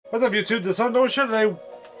What's up, YouTube? This is Duelist today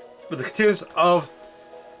with the continuance of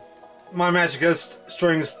my match against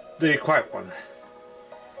Strings, the Quiet One.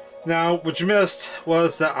 Now, what you missed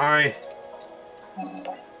was that I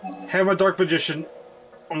had my Dark Magician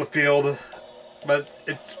on the field, but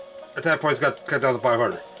at that point it's got cut down to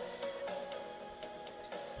 500.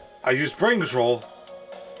 I used Brain Control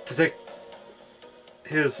to take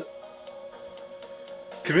his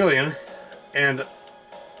Chameleon, and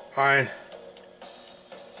I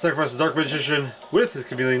sacrificed the Dark Magician with his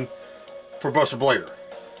Chameleon for Buster Blader.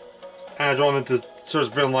 And I drawn into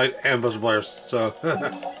Surge Brilliant Light and Buster Blader, so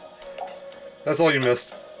that's all you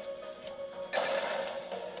missed.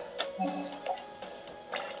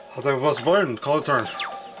 I'll take Buster Blader and call it a turn.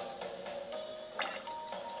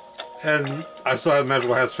 And I still have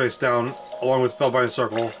Magical Hats face down along with Spellbinding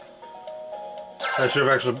Circle. That should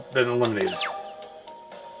have actually been eliminated.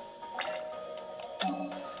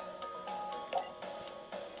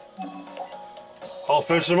 I'll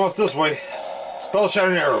finish him off this way. Spell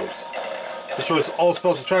Shattering Arrows. Destroys all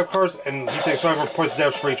spells and trap cards, and he takes 5 more points of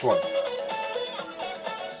damage for each one.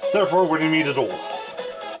 Therefore, winning me the duel.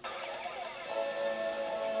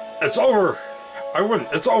 It's over! I win.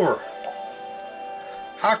 It's over!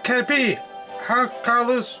 How can it be? How can I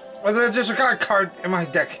lose with an additional card in my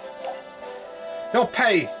deck? You'll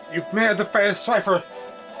pay! You may have defeated Cipher,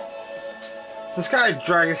 the Sky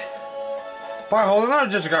Dragon, by holding another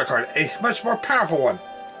additional card, a much more powerful one.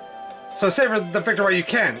 So savor the victory while you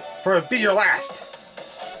can, for it'll be your last.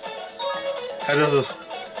 And this is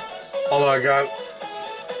all I got,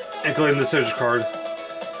 including the signature card.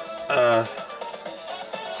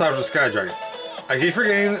 Cipher the Sky Dragon. I keep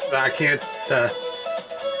forgetting that I can't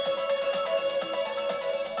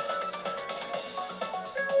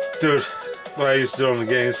do what I used to do in the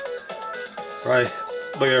games. Right?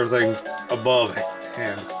 Look at everything above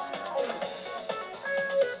hand.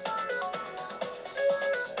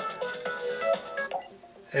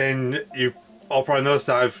 And you all probably noticed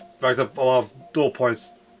that I've racked up a lot of duel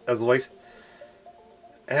points as of late.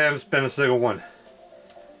 I haven't spent a single one.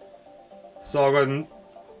 So I'll go ahead and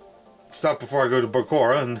stop before I go to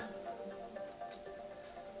Bakura, and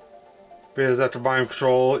because after Mind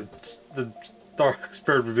Control, it's the Dark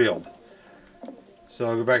Spirit revealed. So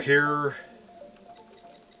I'll go back here,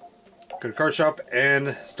 go to card shop,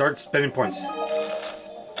 and start spending points.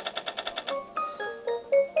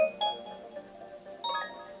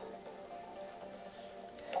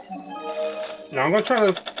 Now I'm going to try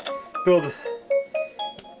to build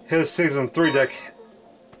his Season 3 deck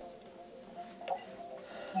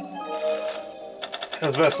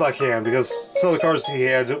as best I can, because some of the cards he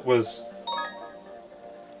had was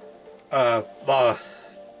a lot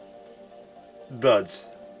of duds.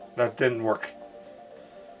 That didn't work.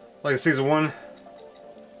 Like in Season 1,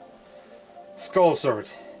 Skull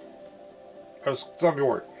Servant. Or Zombie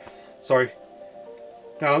Warrior. Sorry.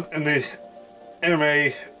 Now, in the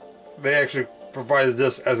anime, they actually provided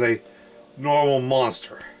this as a normal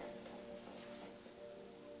monster.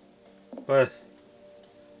 But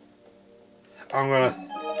I'm gonna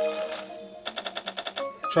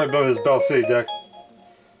try to build his Bell City deck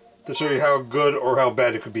to show you how good or how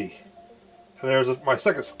bad it could be. And there's my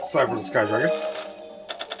second Cipher the Sky Dragon.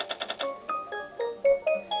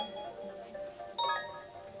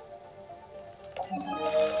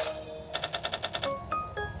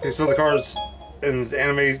 Okay, so the cards in his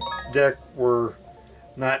anime deck were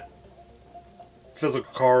not physical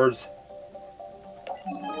cards,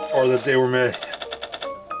 or that they were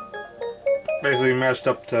basically matched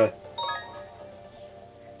up to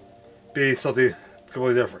be something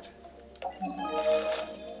completely different.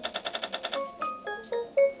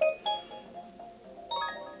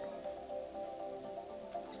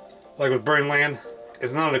 Like with Brain Land,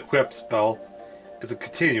 it's not an equipped spell, it's a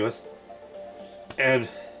continuous, and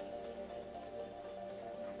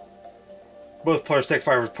both players take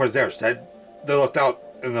 5 points damage. That they're left out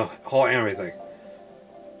in the whole anime thing.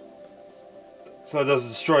 So it doesn't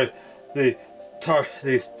destroy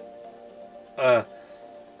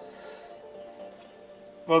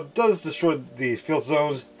well, it does destroy the field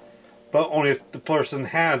zones, but only if the person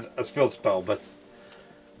had a field spell. But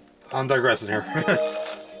I'm digressing here.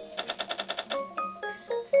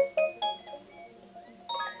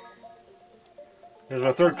 Here's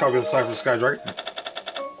my third copy of the Cipher the Sky Dragon.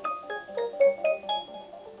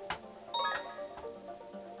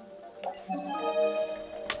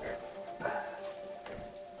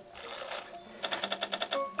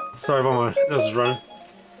 Sorry if my nose is running.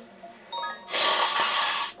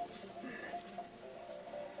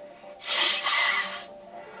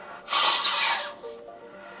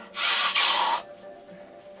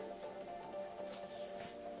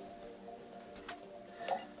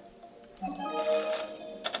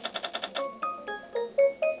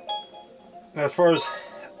 As far as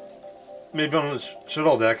me building a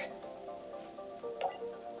shuttle deck,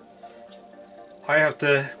 I have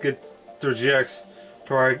to get through GX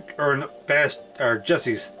to where I earn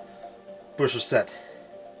Jesse's booster set,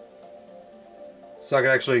 so I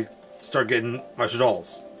can actually start getting my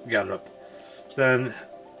shuttles gathered up. Then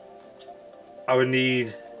I would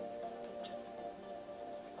need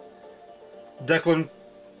Declan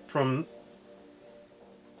from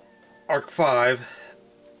Arc 5,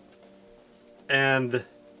 and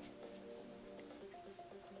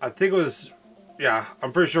I think it was, yeah,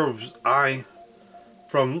 I'm pretty sure it was I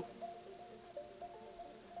from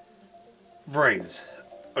Vrains.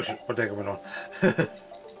 Oh shit, what the heck am I doing?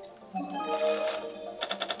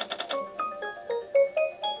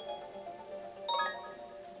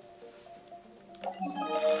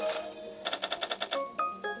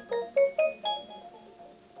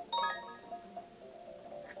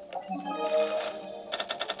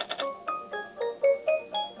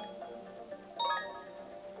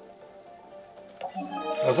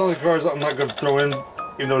 Now, some of the cards I'm not going to throw in,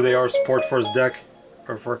 even though they are support for his deck,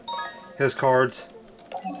 or for his cards.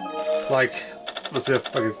 Like, let's see if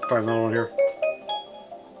I can find another one here.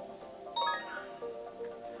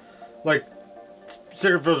 Like,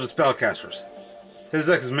 Sacred Village of Spellcasters. His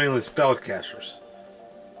deck is mainly Spellcasters.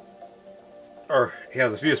 Or, he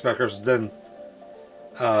has a few Spellcasters, then,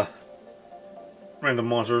 random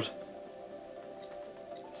monsters.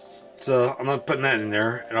 So, I'm not putting that in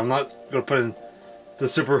there, and I'm not going to put in the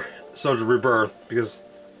Super Soldier Rebirth, because,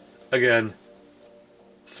 again,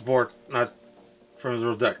 support, not from his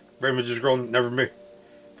real deck. Brave Magician's Girl never made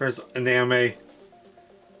appearance in the anime.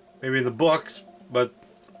 Maybe in the books, but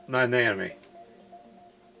not in the anime.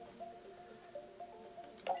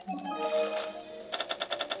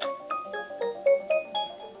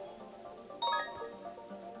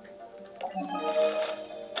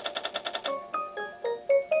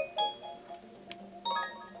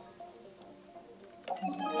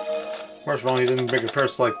 Marshmallow, he didn't make an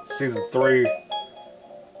appearance like season 3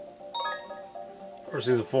 or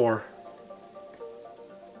season 4.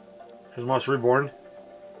 Here's Monster Reborn.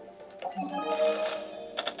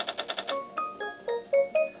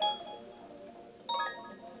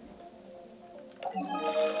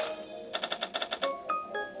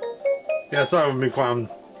 Yeah, sorry with me, I'm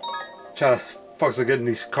trying to focus on getting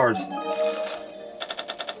these cards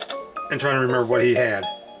and trying to remember what he had.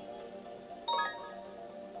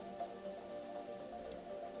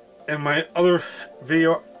 In my other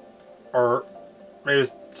video, or maybe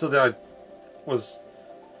something I was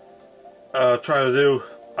trying to do,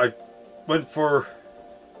 I went for,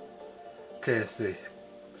 okay, let's see,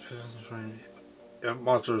 yeah,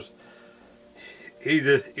 monsters. He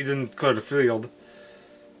didn't clear the field.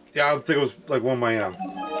 Yeah, I think it was like one of my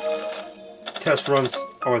test runs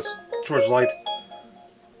on his Torchlight,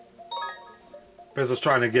 because I was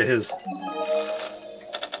trying to get his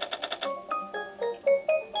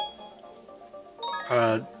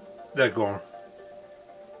deck going.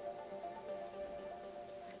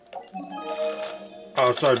 I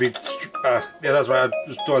was trying to beat, yeah, that's right, I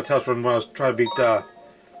was doing a test run when I was trying to beat,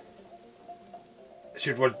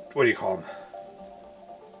 shoot, what do you call him?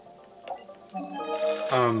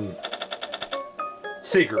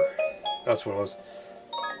 Seeker, that's what it was.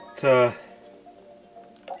 To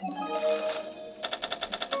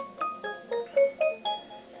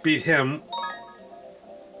beat him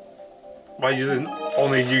by using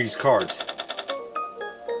only Yugi's cards.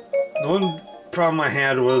 The one problem I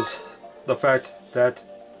had was the fact that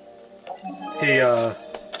he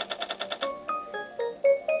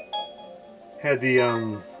had the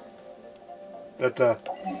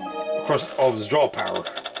of course all of his draw power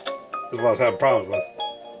is what I was having problems with.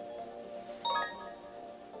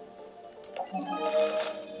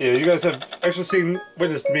 Yeah, you guys have actually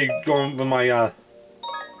witnessed me going with my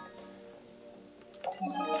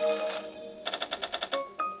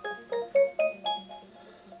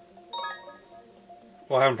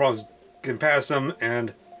having problems getting past him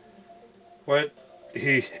and what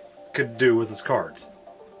he could do with his cards.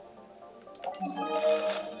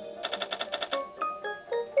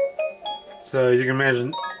 So you can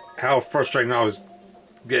imagine how frustrating I was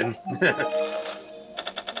getting.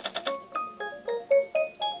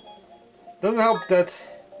 Doesn't help that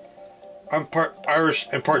I'm part Irish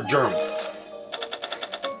and part German.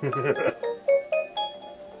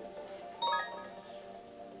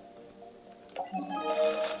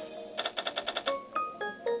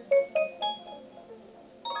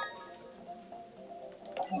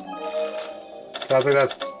 So I think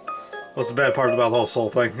that's what's the bad part about the whole soul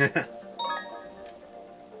thing.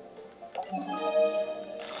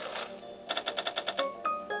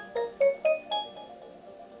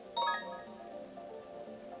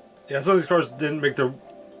 Yeah, some of these cards didn't make their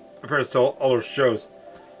appearance to other shows.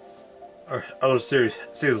 Or other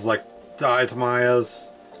seasons like Die Tamaya's,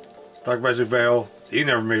 Dark Magic Veil. He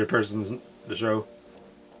never made an appearance in the show.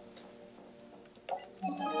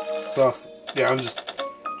 So, yeah, I'm just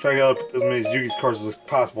trying to get up as many Yugi's cards as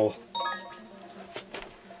possible.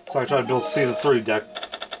 So I try to build a Season 3 deck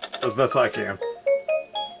as best I can.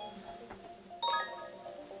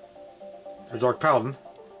 There's Dark Paladin.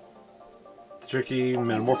 The Tricky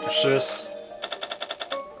Metamorphosis.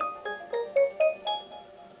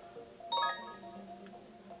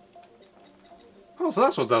 Oh, so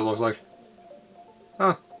that's what that looks like.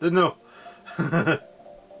 Huh, didn't know.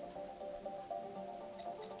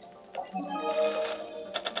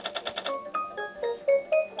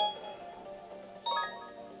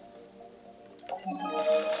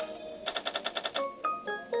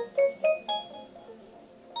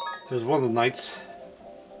 There's one of the knights.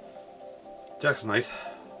 Jack's knight.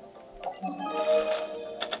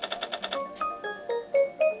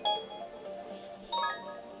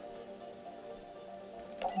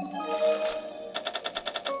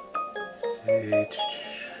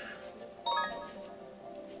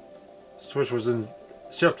 Switch was in.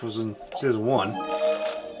 Shift was in season 1.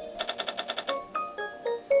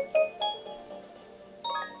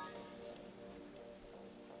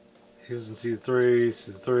 He was in season 3,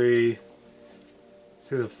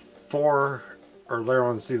 season 4, or later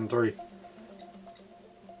on in season 3.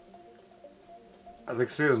 I think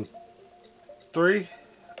season 3,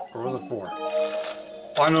 or was it 4?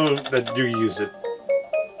 I know that Yugi used it,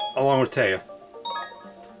 along with Taya.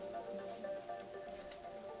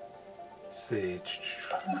 Let's see.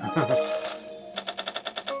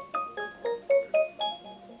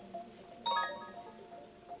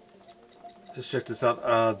 Just check this out.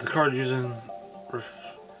 The card using,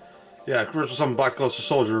 yeah, commercial summon Black Luster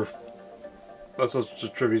Soldier. That's just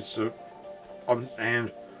attributes to on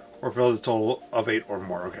hand, or fill a total of 8 or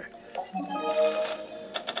more. Okay.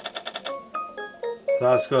 So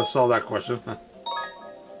let's go solve that question.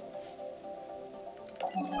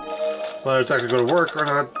 Whether it's actually going to work or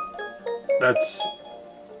not, that's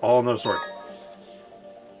all another story.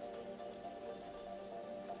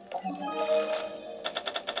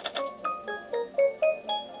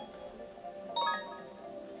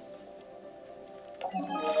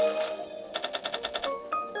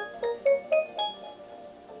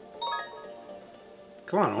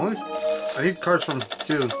 Come on, only I need cards from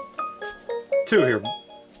season 2 here,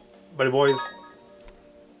 buddy boys.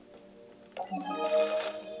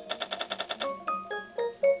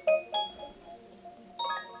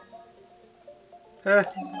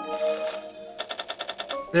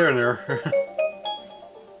 There and there.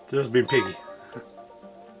 They're just being piggy.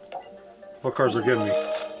 What cards are giving me?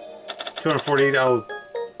 248 out of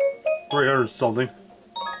 300 something.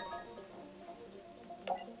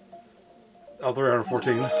 Out of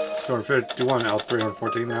 314. 251 out of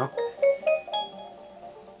 314 now.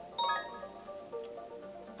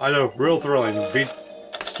 I know, real thrilling. Beat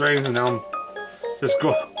strings and now I'm just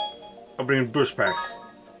opening boost packs.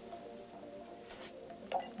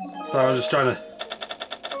 So I'm just trying to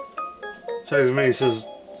show you as many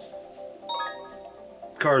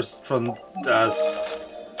cards from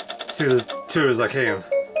season 2 as I can.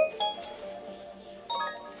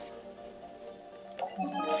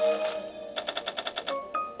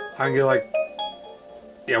 I can get like,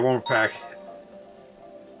 yeah, one more pack.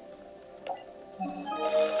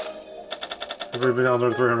 I've already been down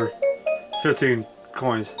there 315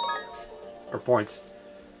 coins or points.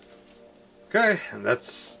 Okay, and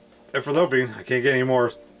that's it for the opening. I can't get any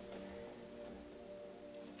more.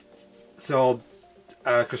 So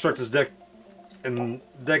I'll construct this deck and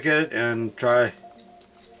deck it and try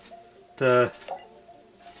to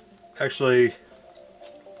actually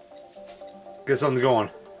get something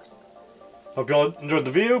going. Hope you all enjoyed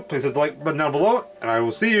the video. Please hit the like button down below, and I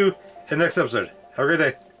will see you in the next episode. Have a great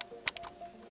day.